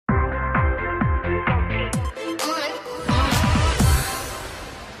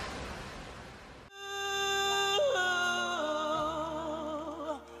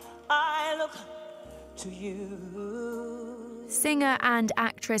Singer and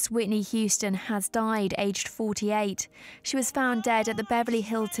actress Whitney Houston has died, aged 48. She was found dead at the Beverly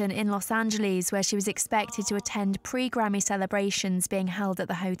Hilton in Los Angeles, where she was expected to attend pre-Grammy celebrations being held at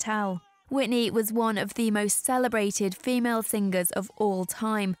the hotel. Whitney was one of the most celebrated female singers of all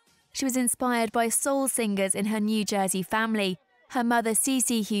time. She was inspired by soul singers in her New Jersey family, her mother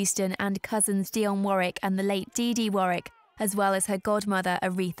Cece Houston and cousins Dionne Warwick and the late Dee Dee Warwick, as well as her godmother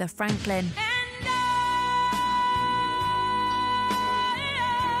Aretha Franklin.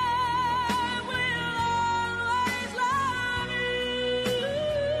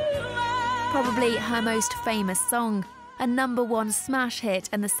 Probably her most famous song, a #1 smash hit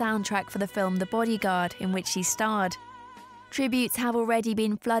and the soundtrack for the film The Bodyguard, in which she starred. Tributes have already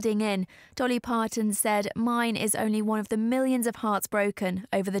been flooding in. Dolly Parton said, "Mine is only one of the millions of hearts broken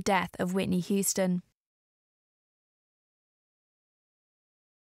over the death of Whitney Houston."